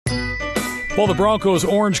While the Broncos'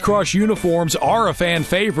 Orange Crush uniforms are a fan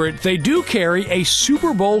favorite, they do carry a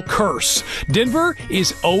Super Bowl curse. Denver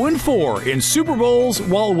is 0-4 in Super Bowls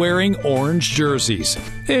while wearing orange jerseys.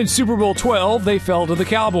 In Super Bowl 12, they fell to the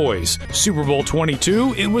Cowboys. Super Bowl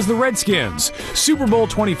 22, it was the Redskins. Super Bowl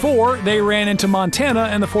 24, they ran into Montana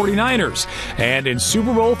and the 49ers. And in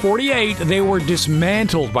Super Bowl 48, they were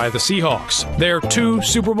dismantled by the Seahawks. Their 2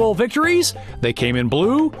 Super Bowl victories, they came in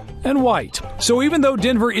blue and white. So even though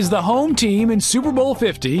Denver is the home team in Super Bowl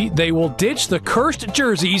 50, they will ditch the cursed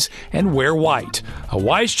jerseys and wear white. A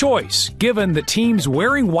wise choice, given that teams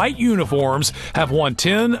wearing white uniforms have won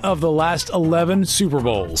 10 of the last 11 Super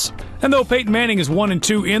Bowls. And though Peyton Manning is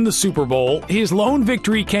 1-2 in the Super Bowl, his lone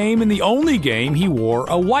victory came in the only game he wore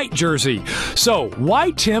a white jersey. So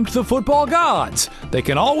why tempt the football gods? They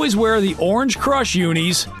can always wear the Orange Crush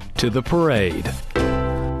unis to the parade.